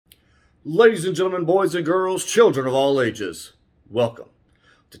Ladies and gentlemen, boys and girls, children of all ages, welcome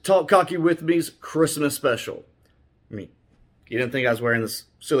to Talk Cocky With Me's Christmas special. I mean, you didn't think I was wearing this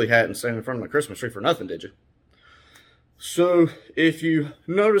silly hat and standing in front of my Christmas tree for nothing, did you? So, if you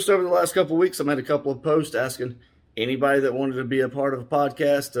noticed over the last couple of weeks, I made a couple of posts asking anybody that wanted to be a part of a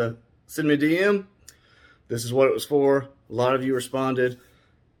podcast to send me a DM. This is what it was for. A lot of you responded.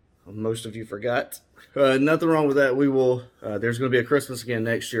 Most of you forgot. Nothing wrong with that. We will. There's going to be a Christmas again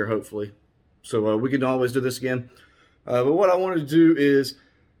next year, hopefully. So we can always do this again. But what I want to do is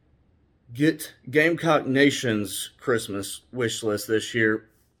get Gamecock Nation's Christmas wish list this year.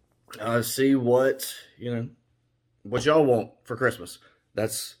 See what y'all want for Christmas.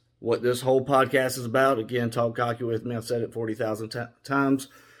 That's what this whole podcast is about. Again, Talk Cocky With Me. I've said it 40,000 times.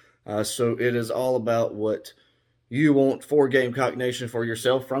 So it is all about what you want for Gamecock Nation, for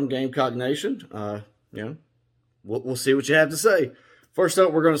yourself from Gamecock Nation. We'll see what you have to say. First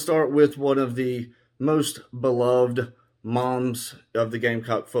up, we're going to start with one of the most beloved moms of the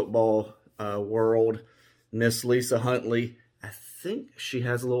Gamecock football world, Miss Lisa Huntley. I think she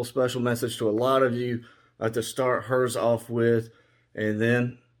has a little special message to a lot of you to start hers off with, and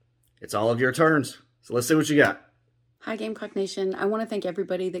then it's all of your turns. So let's see what you got. Hi, Gamecock Nation. I want to thank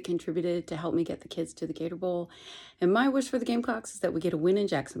everybody that contributed to help me get the kids to the Gator Bowl. And my wish for the Gamecocks is that we get a win in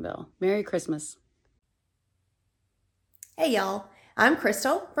Jacksonville. Merry Christmas. Hey, y'all. I'm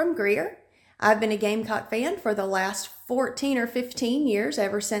Crystal from Greer. I've been a Gamecock fan for the last 14 or 15 years,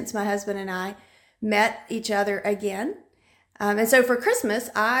 ever since my husband and I met each other again. And so for Christmas,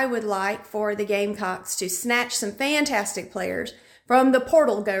 I would like for the Gamecocks to snatch some fantastic players from the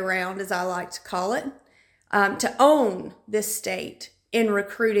portal go-round, as I like to call it. To own this state in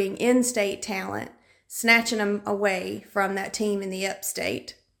recruiting in-state talent, snatching them away from that team in the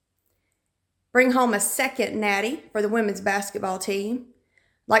upstate. Bring home a second natty for the women's basketball team,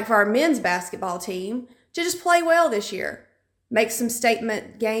 like for our men's basketball team, to just play well this year. Make some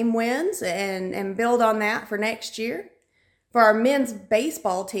statement game wins and build on that for next year. For our men's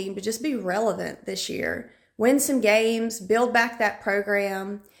baseball team to just be relevant this year. Win some games, build back that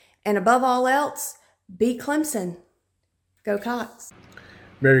program, and above all else, beat Clemson. Go Cox.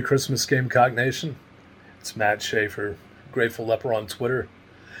 Merry Christmas, Gamecock Nation. It's Matt Schaefer, Grateful Leper on Twitter.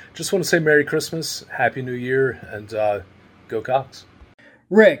 Just want to say Merry Christmas, Happy New Year, and go Cox.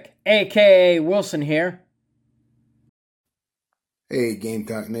 Rick, a.k.a. Wilson here. Hey,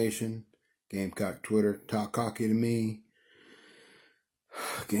 Gamecock Nation. Gamecock Twitter. Talk cocky to me.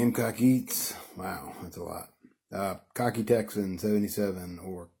 Gamecock Eats. Wow, that's a lot. Cocky Texan 77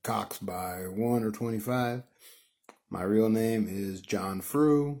 or Cox by 1 or 25. My real name is John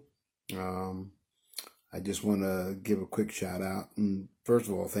Frew. I just want to give a quick shout out. And first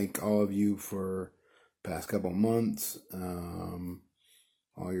of all, thank all of you for the past couple months.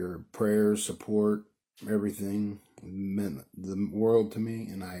 All your prayers, support, everything meant the world to me.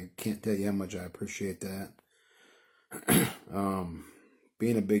 And I can't tell you how much I appreciate that.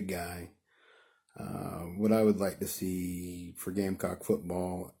 Being a big guy. What I would like to see for Gamecock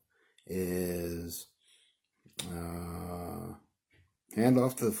football is hand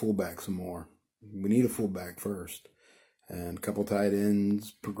off to the fullback some more. We need a fullback first, and a couple tight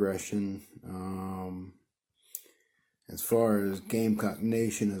ends, progression. As far as Gamecock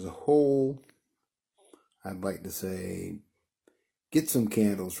Nation as a whole, I'd like to say get some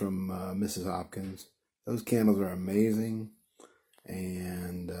candles from Mrs. Hopkins. Those candles are amazing,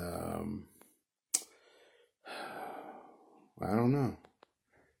 and I don't know.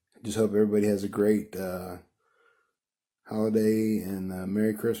 I just hope everybody has a great holiday and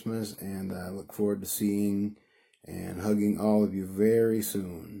Merry Christmas, and I look forward to seeing and hugging all of you very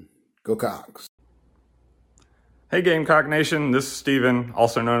soon. Go Cox. Hey Gamecock Nation, this is Steven,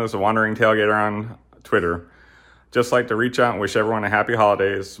 also known as the Wandering Tailgater on Twitter. Just like to reach out and wish everyone a happy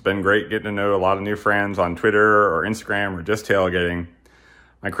holidays. It's been great getting to know a lot of new friends on Twitter or Instagram or just tailgating.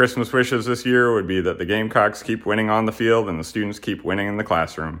 My Christmas wishes this year would be that the Gamecocks keep winning on the field and the students keep winning in the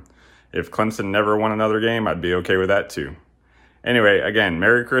classroom. If Clemson never won another game, I'd be okay with that too. Anyway, again,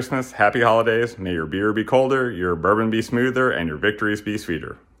 Merry Christmas, Happy Holidays, may your beer be colder, your bourbon be smoother, and your victories be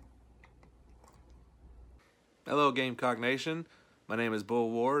sweeter. Hello, Gamecock Nation. My name is Bull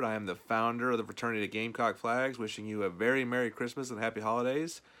Ward. I am the founder of the fraternity Gamecock Flags, wishing you a very Merry Christmas and Happy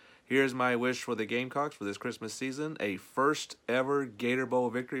Holidays. Here's my wish for the Gamecocks for this Christmas season, a first ever Gator Bowl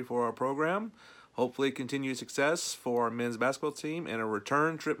victory for our program, hopefully continued success for our men's basketball team, and a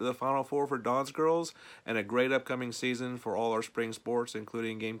return trip to the Final Four for Don's girls, and a great upcoming season for all our spring sports,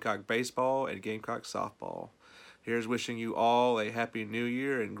 including Gamecock baseball and Gamecock softball. Here's wishing you all a happy new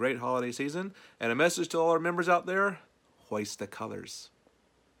year and great holiday season, and a message to all our members out there, hoist the colors.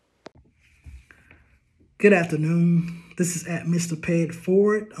 Good afternoon. This is at Mr. Ped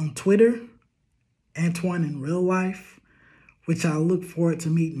Forward on Twitter, Antoine in real life, which I look forward to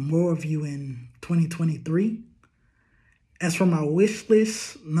meeting more of you in 2023. As for my wish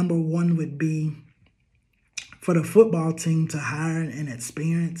list, number one would be for the football team to hire an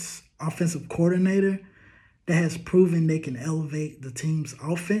experienced offensive coordinator that has proven they can elevate the team's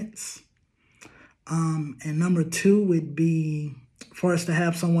offense. And number two would be for us to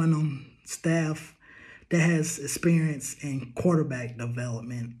have someone on staff that has experience in quarterback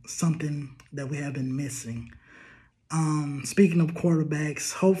development, something that we have been missing. Speaking of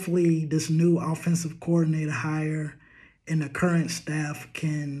quarterbacks, hopefully this new offensive coordinator hire and the current staff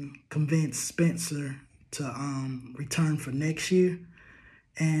can convince Spencer to return for next year.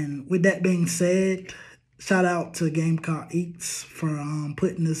 And with that being said, shout out to Gamecock Eats for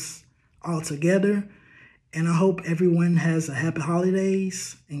putting this all together. And I hope everyone has a happy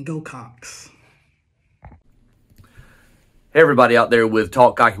holidays, and go Cox. Hey, everybody out there with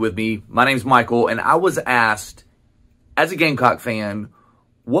Talk Cocky with me. My name's Michael, and I was asked, as a Gamecock fan,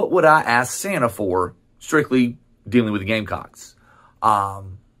 what would I ask Santa for, strictly dealing with the Gamecocks?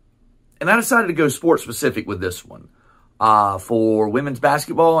 And I decided to go sports-specific with this one. For women's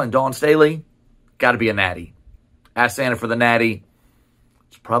basketball and Dawn Staley, got to be a natty. Ask Santa for the natty.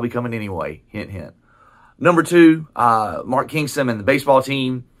 It's probably coming anyway. Hint, hint. Number two, Mark Kingston and the baseball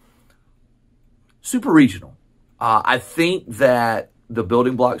team, super regional. I think that the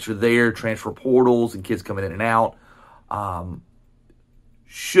building blocks are there, transfer portals and kids coming in and out,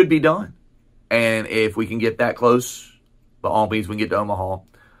 should be done. And if we can get that close, by all means, we can get to Omaha.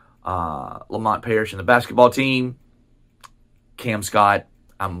 Lamont Parrish and the basketball team, Cam Scott,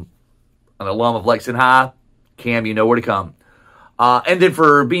 I'm an alum of Lexington High. Cam, you know where to come. And then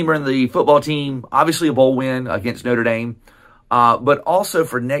for Beamer and the football team, obviously a bowl win against Notre Dame. But also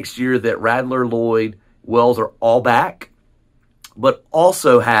for next year that Radler, Lloyd, Wells are all back, but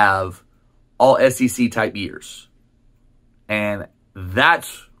also have all SEC type years. And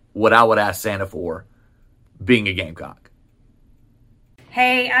that's what I would ask Santa for, being a Gamecock.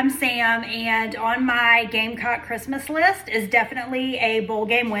 Hey, I'm Sam, and on my Gamecock Christmas list is definitely a bowl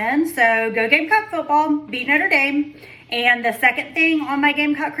game win. So go Gamecock football, beat Notre Dame. And the second thing on my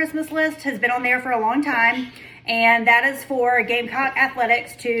Gamecock Christmas list has been on there for a long time, and that is for Gamecock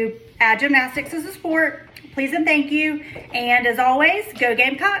Athletics to add gymnastics as a sport. Please and thank you. And as always, go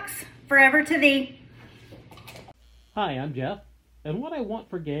Gamecocks, forever to thee. Hi, I'm Jeff, and what I want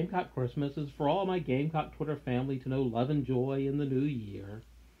for Gamecock Christmas is for all my Gamecock Twitter family to know love and joy in the new year,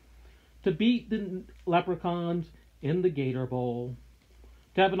 to beat the Leprechauns in the Gator Bowl,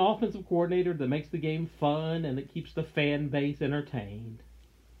 to have an offensive coordinator that makes the game fun and that keeps the fan base entertained,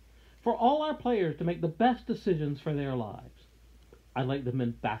 for all our players to make the best decisions for their lives. I'd like the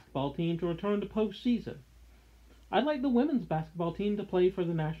men's basketball team to return to postseason. I'd like the women's basketball team to play for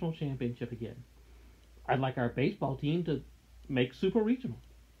the national championship again. I'd like our baseball team to make super regional.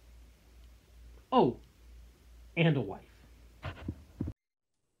 Oh, and a wife.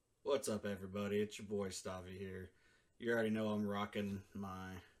 What's up, everybody? It's your boy Stavi here. You already know I'm rocking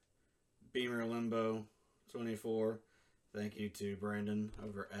my Beamer Limbo 24. Thank you to Brandon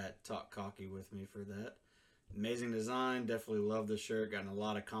over at Talk Cocky with me for that. Amazing design. Definitely love the shirt. Gotten a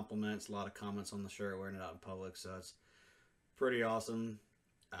lot of compliments, a lot of comments on the shirt, wearing it out in public, so it's pretty awesome.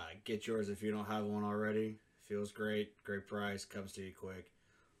 Get yours if you don't have one already. Feels great. Great price. Comes to you quick.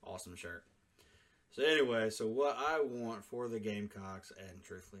 Awesome shirt. So anyway, so what I want for the Gamecocks, and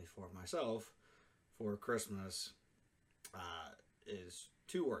truthfully for myself, for Christmas is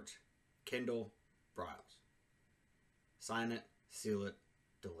two words. Kendall Briles. Sign it, seal it,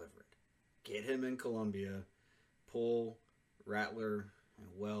 deliver it. Get him in Columbia. Pull Rattler and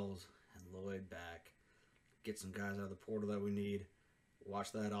Wells and Lloyd back. Get some guys out of the portal that we need.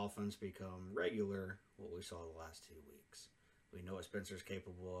 Watch that offense become regular, what we saw the last 2 weeks. We know what Spencer's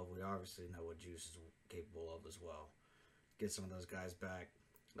capable of. We obviously know what Juice is capable of as well. Get some of those guys back.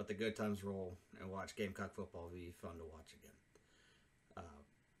 Let the good times roll and watch Gamecock football be fun to watch again.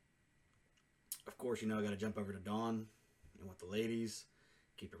 Of course, you know I got to jump over to Dawn and with the ladies.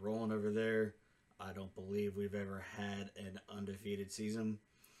 Keep it rolling over there. I don't believe we've ever had an undefeated season.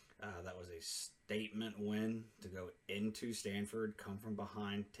 That was a statement win to go into Stanford, come from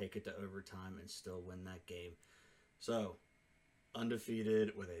behind, take it to overtime, and still win that game. So,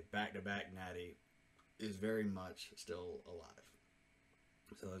 undefeated with a back-to-back natty is very much still alive.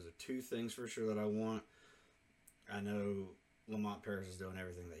 So those are two things for sure that I want. I know Lamont Parrish is doing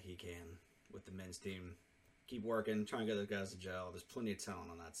everything that he can with the men's team. Keep working, try and get those guys to gel. There's plenty of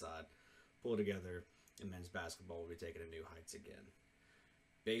talent on that side. Pull it together, and men's basketball will be taking to new heights again.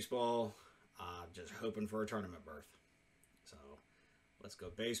 Baseball, just hoping for a tournament berth. So let's go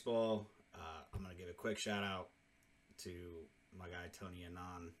baseball. I'm going to give a quick shout out to my guy Tony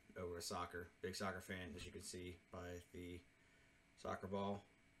Anon over at soccer. Big soccer fan, as you can see by the soccer ball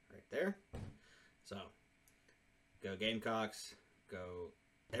right there. So go Gamecocks. Go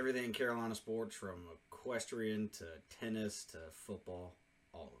everything Carolina sports, from equestrian to tennis to football,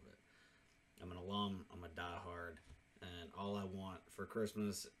 all of it. I'm an alum. I'm a diehard. And all I want for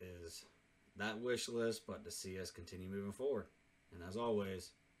Christmas is that wish list, but to see us continue moving forward. And as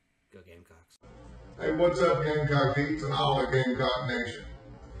always, go Gamecocks. Hey, what's up, Gamecock Geeks and all of Gamecock Nation?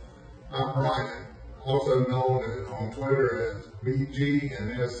 I'm Brian, also known on Twitter as BG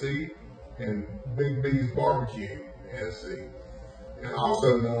and SC, and Big B's Barbecue SC, and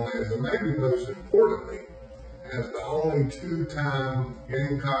also known as, and maybe most importantly, as the only two-time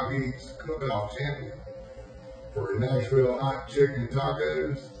Gamecock Eats Cook-Off champion for Nashville hot chicken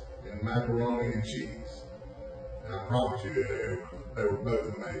tacos and macaroni and cheese. And I promise you, they were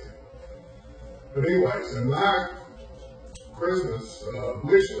both amazing. But anyway, so my Christmas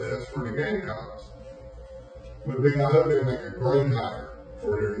wish list for the Gamecocks would be, I hope they make a great hire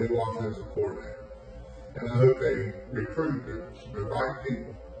for their new offensive coordinator. And I hope they recruit the right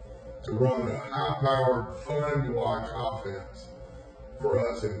people to run a high-powered, fun-to-watch offense for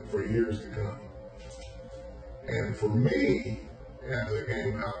us and for years to come. And for me, as a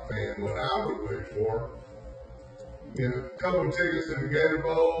Gamecock fan, what I would wish for, a couple of tickets to the Gator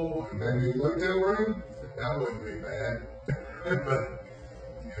Bowl and maybe a hotel room, that wouldn't be bad. But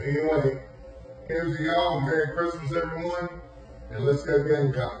anyway, here's to y'all. Merry Christmas, everyone, and let's go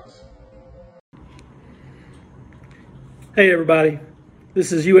Gamecocks. Hey, everybody.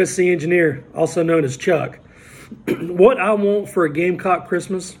 This is USC engineer, also known as Chuck. What I want for a Gamecock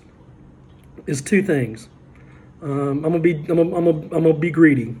Christmas is two things. I'm gonna be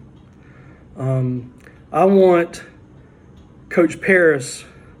greedy. I want Coach Paris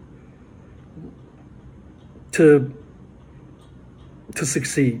to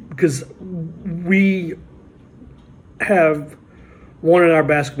succeed, because we have wanted our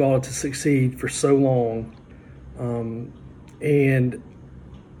basketball to succeed for so long, and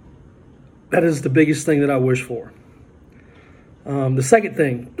that is the biggest thing that I wish for. The second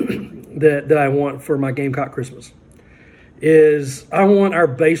thing that I want for my Gamecock Christmas is I want our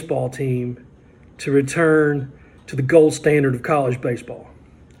baseball team to return to the gold standard of college baseball.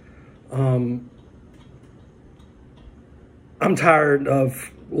 I'm tired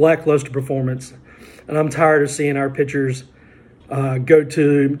of lackluster performance, and I'm tired of seeing our pitchers go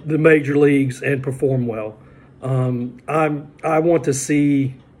to the major leagues and perform well. I want to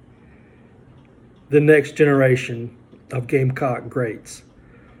see the next generation of Gamecock greats.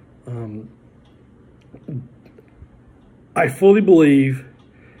 I fully believe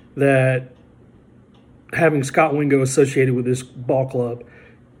that having Scott Wingo associated with this ball club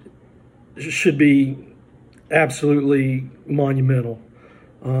should be absolutely monumental,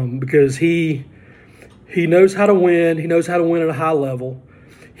 because he knows how to win. He knows how to win at a high level.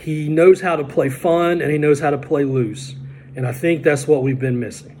 He knows how to play fun, and he knows how to play loose. And I think that's what we've been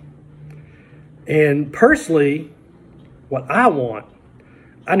missing. And personally, what I want,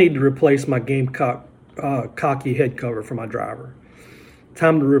 I need to replace my Gamecock cocky head cover for my driver.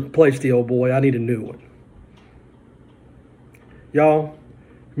 Time to replace the old boy. I need a new one. Y'all,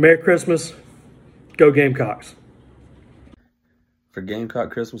 Merry Christmas. Go Gamecocks. For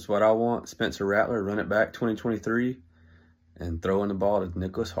Gamecock Christmas, what I want, Spencer Rattler, run it back 2023, and throwing the ball to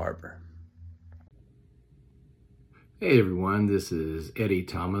Nicholas Harper. Hey everyone, this is Eddie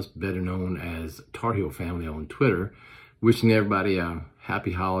Thomas, better known as Tar Heel Family on Twitter, wishing everybody a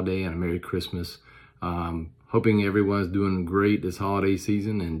happy holiday and a Merry Christmas. Hoping everyone's doing great this holiday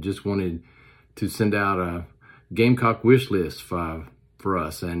season, and just wanted to send out a Gamecock wish list for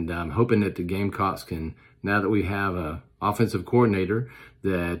us, and I'm hoping that the Gamecocks can, now that we have a offensive coordinator,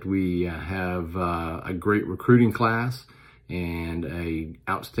 that we have a great recruiting class and a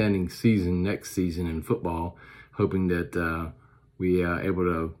outstanding season next season in football, hoping that we are able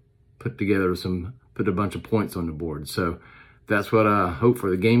to put a bunch of points on the board. So that's what I hope for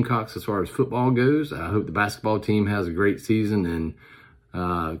the Gamecocks as far as football goes. I hope the basketball team has a great season,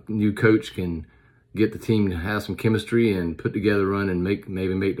 and new coach can get the team to have some chemistry and put together a run and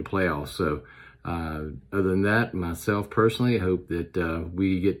maybe make the playoffs. So other than that, myself personally, I hope that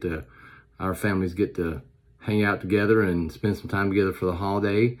our families get to hang out together and spend some time together for the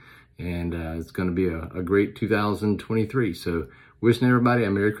holiday. And it's going to be a great 2023. So wishing everybody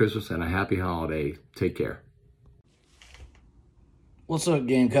a Merry Christmas and a happy holiday. Take care. What's up,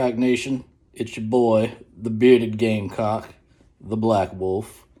 Gamecock Nation? It's your boy, the bearded Gamecock, the Black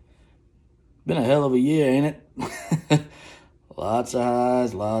Wolf. Been a hell of a year, ain't it? Lots of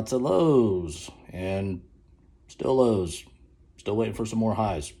highs, lots of lows, and still lows. Still waiting for some more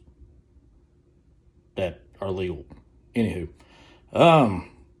highs that are legal. Anywho,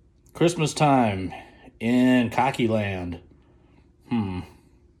 Christmas time in Cocky Land.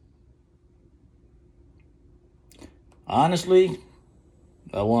 Honestly,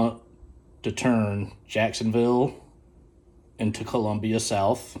 I want to turn Jacksonville into Columbia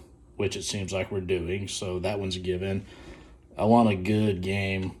South, which it seems like we're doing, so that one's a given. I want a good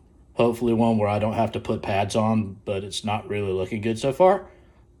game. Hopefully one where I don't have to put pads on, but it's not really looking good so far.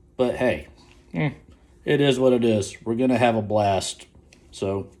 But hey, it is what it is. We're going to have a blast.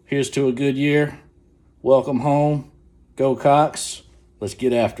 So here's to a good year. Welcome home. Go Cox. Let's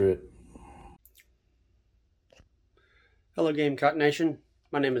get after it. Hello, Gamecock Nation.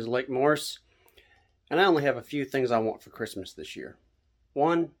 My name is Lake Morris, and I only have a few things I want for Christmas this year.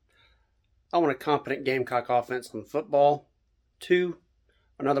 1, I want a competent Gamecock offense on football. 2,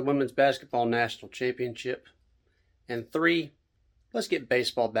 another women's basketball national championship. And 3, let's get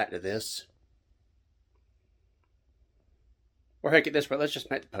baseball back to this. Or heck, at this point, let's just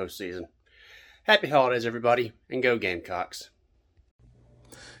make the postseason. Happy holidays, everybody, and go Gamecocks.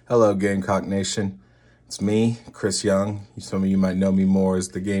 Hello, Gamecock Nation. It's me, Chris Young. Some of you might know me more as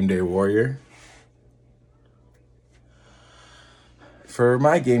the Game Day Warrior. For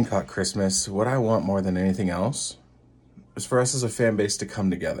my Gamecock Christmas, what I want more than anything else is for us as a fan base to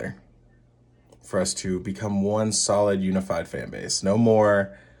come together. For us to become one solid, unified fan base. No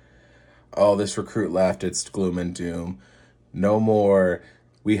more, oh, this recruit left, it's gloom and doom. No more,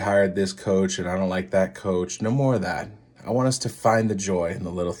 we hired this coach and I don't like that coach. No more of that. I want us to find the joy in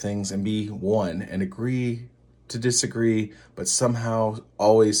the little things and be one and agree to disagree, but somehow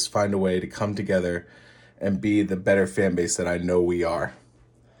always find a way to come together and be the better fan base that I know we are.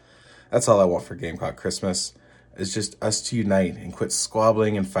 That's all I want for Gamecock Christmas, is just us to unite and quit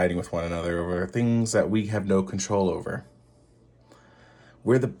squabbling and fighting with one another over things that we have no control over.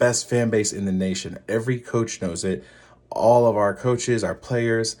 We're the best fan base in the nation. Every coach knows it. All of our coaches, our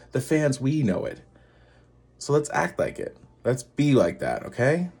players, the fans, we know it. So let's act like it. Let's be like that,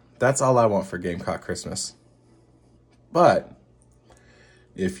 okay? That's all I want for Gamecock Christmas. But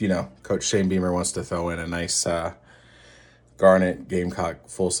if, Coach Shane Beamer wants to throw in a nice garnet Gamecock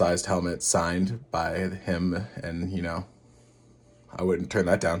full-sized helmet signed by him, and, I wouldn't turn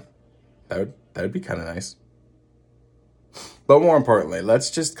that down. That would be kind of nice. But more importantly, let's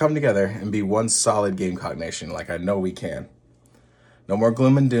just come together and be one solid Gamecock Nation like I know we can. No more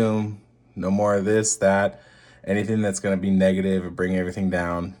gloom and doom. No more of this, that, anything that's going to be negative or bring everything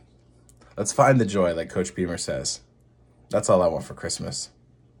down. Let's find the joy, like Coach Beamer says. That's all I want for Christmas.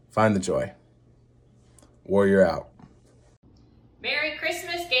 Find the joy. Warrior out. Merry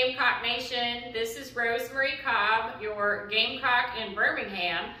Christmas, Gamecock Nation. This is Rosemary Cobb, your Gamecock in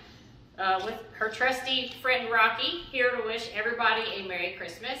Birmingham, with her trusty friend Rocky, here to wish everybody a Merry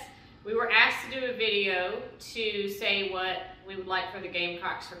Christmas. We were asked to do a video to say what we would like for the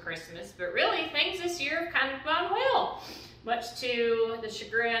Gamecocks for Christmas, but really things this year have kind of gone well, much to the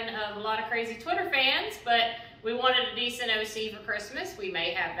chagrin of a lot of crazy Twitter fans, but we wanted a decent OC for Christmas. We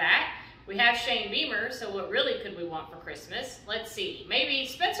may have that. We have Shane Beamer, so what really could we want for Christmas? Let's see, maybe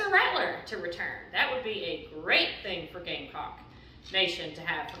Spencer Rattler to return. That would be a great thing for Gamecock Nation to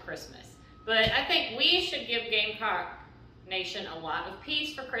have for Christmas. But I think we should give Gamecock Nation a lot of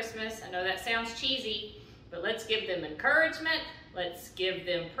peace for Christmas. I know that sounds cheesy, but let's give them encouragement, let's give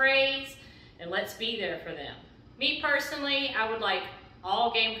them praise, and let's be there for them. Me personally, I would like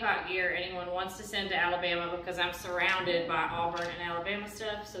all Gamecock gear anyone wants to send to Alabama, because I'm surrounded by Auburn and Alabama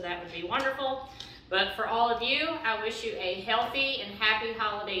stuff, so that would be wonderful. But for all of you, I wish you a healthy and happy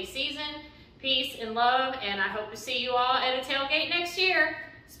holiday season, peace and love, and I hope to see you all at a tailgate next year.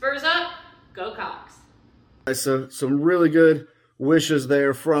 Spurs up, go Cox. So some really good wishes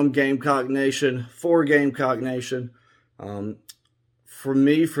there from Gamecock Nation for Gamecock Nation. For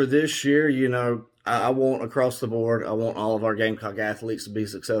me, for this year, I want across the board, I want all of our Gamecock athletes to be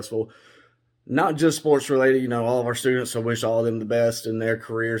successful. Not just sports related, all of our students, I wish all of them the best in their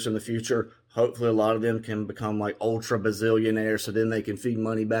careers in the future. Hopefully a lot of them can become like ultra bazillionaires, so then they can feed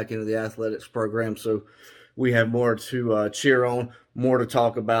money back into the athletics program. So we have more to cheer on, more to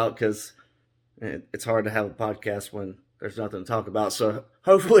talk about, because it's hard to have a podcast when there's nothing to talk about. So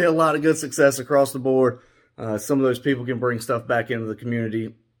hopefully a lot of good success across the board. Some of those people can bring stuff back into the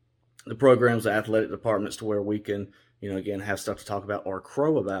community, the programs, the athletic departments, to where we can, again, have stuff to talk about or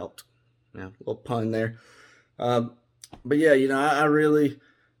crow about. Yeah, a little pun there. But yeah,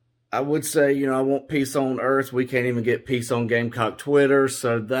 I would say, you know, I want peace on earth. We can't even get peace on Gamecock Twitter,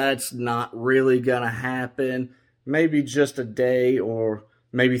 so that's not really going to happen. Maybe just a day or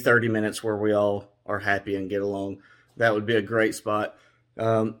maybe 30 minutes where we all are happy and get along. That would be a great spot.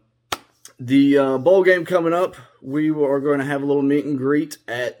 The bowl game coming up, we are going to have a little meet and greet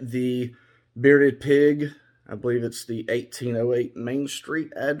at the Bearded Pig. I believe it's the 1808 Main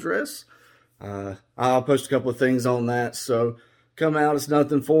Street address. I'll post a couple of things on that, so come out. It's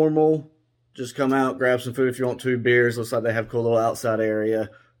nothing formal. Just come out, grab some food if you want, 2 beers. Looks like they have a cool little outside area,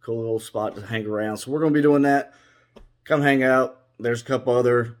 cool little spot to hang around. So we're going to be doing that. Come hang out. There's a couple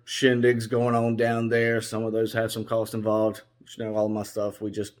other shindigs going on down there. Some of those have some cost involved. You know, all of my stuff.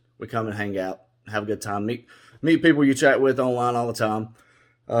 We come and hang out, have a good time, meet people you chat with online all the time.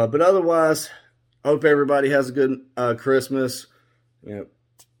 But otherwise, hope everybody has a good Christmas. You know,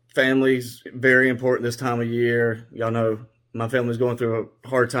 family's very important this time of year. Y'all know my family's going through a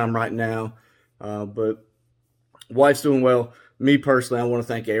hard time right now, but wife's doing well. Me personally, I want to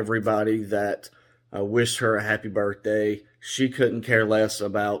thank everybody that wished her a happy birthday. She couldn't care less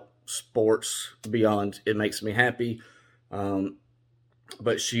about sports beyond it makes me happy.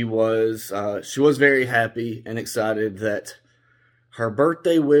 But she was very happy and excited that her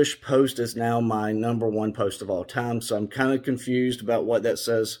birthday wish post is now my #1 post of all time. So I'm kind of confused about what that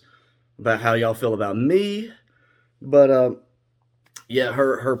says about how y'all feel about me. But yeah,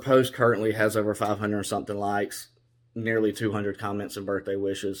 her post currently has over 500 or something likes, nearly 200 comments and birthday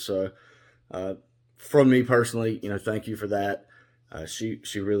wishes. So from me personally, you know, thank you for that. She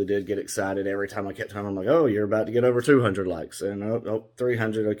really did get excited every time I kept telling her, I'm like, oh, you're about to get over 200 likes. And oh,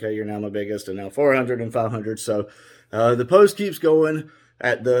 300, okay, you're now my biggest. And now 400 and 500. So the post keeps going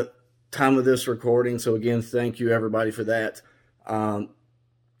at the time of this recording. So again, thank you everybody for that.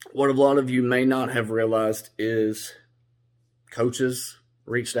 What a lot of you may not have realized is coaches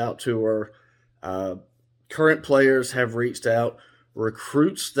reached out to her. Current players have reached out.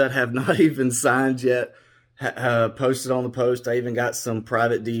 Recruits that have not even signed yet posted on the post. I even got some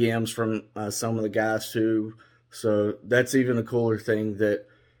private DMs from some of the guys too. So that's even a cooler thing, that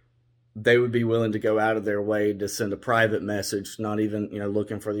they would be willing to go out of their way to send a private message, not even, you know,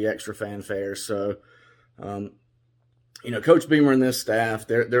 looking for the extra fanfare. So, you know, Coach Beamer and this staff,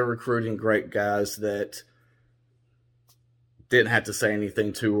 they're recruiting great guys that didn't have to say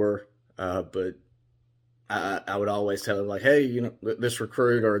anything to her, but I would always tell her, like, hey, you know, this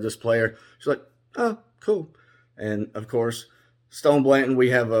recruit or this player. She's like, oh, cool. And, of course, Stone Blanton, we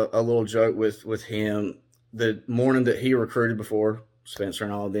have a little joke with him. The morning that he recruited before Spencer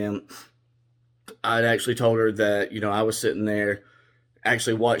and all of them, I'd actually told her that, you know, I was sitting there,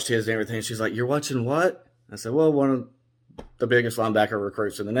 actually watched his and everything. She's like, you're watching what? I said, well, one of the biggest linebacker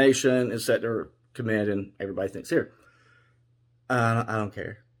recruits in the nation is set to commit, and everybody thinks here. I don't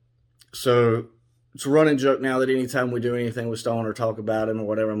care. So it's a running joke now that anytime we do anything with Stone or talk about him or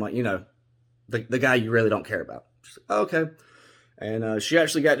whatever, I'm like, you know, the guy you really don't care about. She's like, oh, okay. And she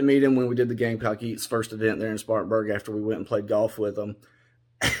actually got to meet him when we did the Gamecock Eats first event there in Spartanburg after we went and played golf with him.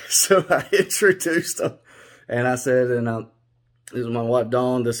 So I introduced him, and I said, and this is my wife,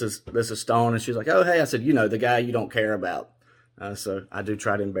 Dawn. This is Stone. And she's like, oh, hey. I said, you know, the guy you don't care about. So I do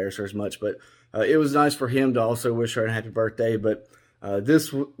try to embarrass her as much. But it was nice for him to also wish her a happy birthday. But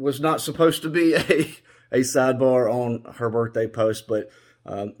this was not supposed to be a sidebar on her birthday post. But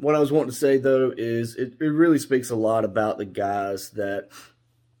what I was wanting to say, though, is it really speaks a lot about the guys that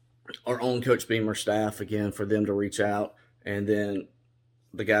are on Coach Beamer's staff, again, for them to reach out. And then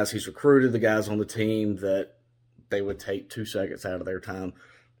the guys he's recruited, the guys on the team, that they would take 2 seconds out of their time.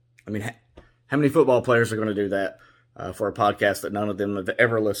 I mean, how many football players are going to do that for a podcast that none of them have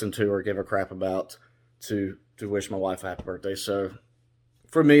ever listened to or give a crap about to wish my wife a happy birthday? So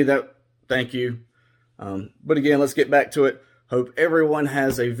for me, thank you. But again, let's get back to it. Hope everyone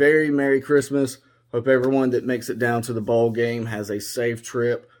has a very Merry Christmas. Hope everyone that makes it down to the bowl game has a safe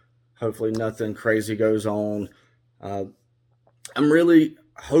trip. Hopefully nothing crazy goes on. I'm really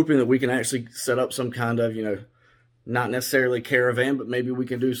hoping that we can actually set up some kind of, you know, not necessarily caravan, but maybe we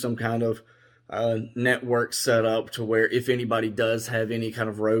can do some kind of network set up to where if anybody does have any kind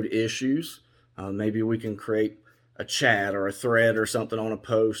of road issues, maybe we can create a chat or a thread or something on a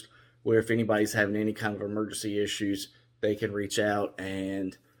post where if anybody's having any kind of emergency issues, they can reach out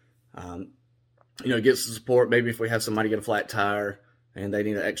and, you know, get some support. Maybe if we have somebody get a flat tire and they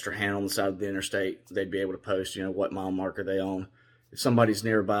need an extra hand on the side of the interstate, they'd be able to post, you know, what mile marker they on. If somebody's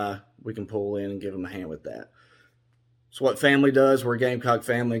nearby, we can pull in and give them a hand with that. It's what family does. We're a Gamecock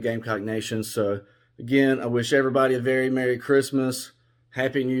family, Gamecock Nation. So, again, I wish everybody a very Merry Christmas,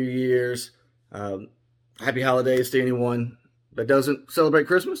 Happy New Year's, Happy Holidays to anyone that doesn't celebrate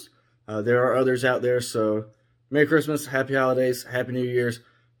Christmas. There are others out there, so Merry Christmas, Happy Holidays, Happy New Year's.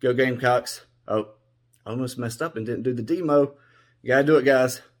 Go Gamecocks. Oh, I almost messed up and didn't do the demo. You gotta do it,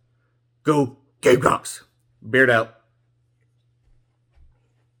 guys. Go Gamecocks. Beard out.